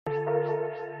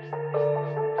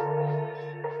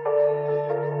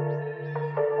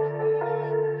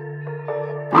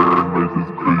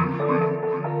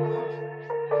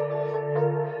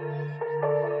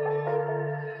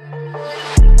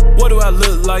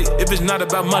like? If it's not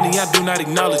about money, I do not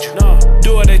acknowledge you.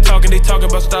 Do what they talking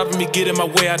about stopping me, get in my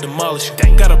way, I demolish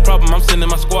you. Got a problem, I'm sending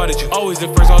my squad at you. Always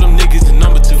in first, all them niggas in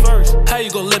number 2. How you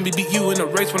gon' let me beat you in a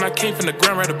race when I came from the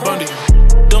ground right up under you?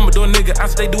 Dumbledore nigga, I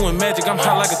stay doing magic. I'm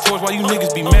hot like a torch while you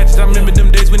niggas be matches. I remember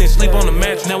them days we didn't sleep on the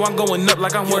match. Now I'm going up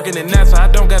like I'm working in NASA. I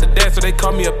don't got a dad, so they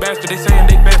call me a bastard. They saying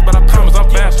they fast, but I promise I'm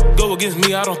faster. Go against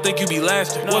me, I don't think you be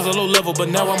lasting. Was a low level, but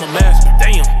now I'm a master.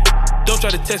 Damn. Don't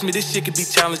try to test me, this shit can be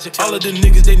challenging. All of the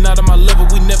niggas, they not on my level,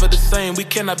 we never the same, we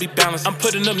cannot be balanced. I'm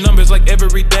putting up numbers like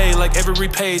every day, like every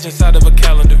page inside of a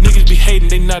calendar. Niggas be hating,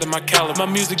 they not in my calendar.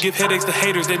 My music give headaches to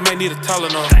haters, they might need a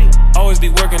Tylenol. Always be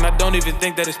working, I don't even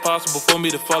think that it's possible for me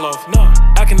to fall off. No,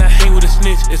 I cannot hang with a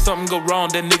snitch, if something go wrong,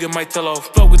 that nigga might tell off.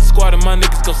 Fuck with the squad and my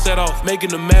niggas gon' set off. Making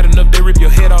them mad enough, they rip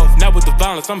your head off. Not with the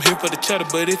violence, I'm here for the cheddar,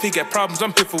 but if he got problems,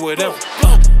 I'm here for whatever.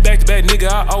 Back to back, nigga,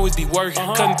 I always be working.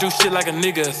 Cutting through shit like a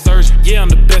nigga, a surgeon. Yeah, I'm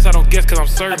the best, I don't guess cause I'm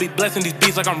certain. I be blessing these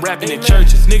beats like I'm rapping in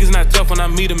churches. Niggas not tough when I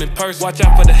meet them in person. Watch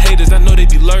out for the haters, I know they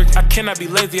be lurking. I cannot be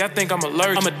lazy, I think I'm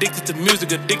allergic. I'm addicted to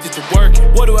music, addicted to working.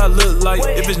 What do I look like?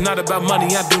 If it's not about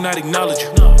money, I do not acknowledge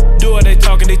you. Do what they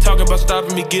talking about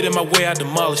stopping me, get in my way, I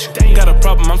demolish you. Got a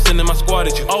problem, I'm sending my squad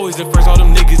at you. Always in first, all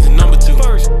them niggas in number 2.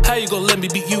 How you gon' let me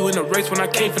beat you in a race when I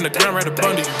came from the ground right up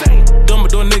under you?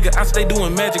 Dumbledore nigga, I stay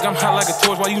doing magic. I'm hot like a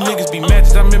torch while you niggas be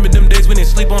matches. I remember them days we didn't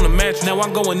sleep on the match. Now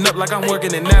I'm going up like I'm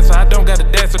working in NASA. I don't got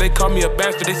a dad, so they call me a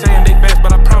bastard. They saying they fast,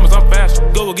 but I promise I'm faster.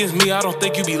 Go against me, I don't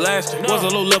think you be lasting. Was a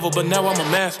low level, but now I'm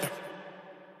a master.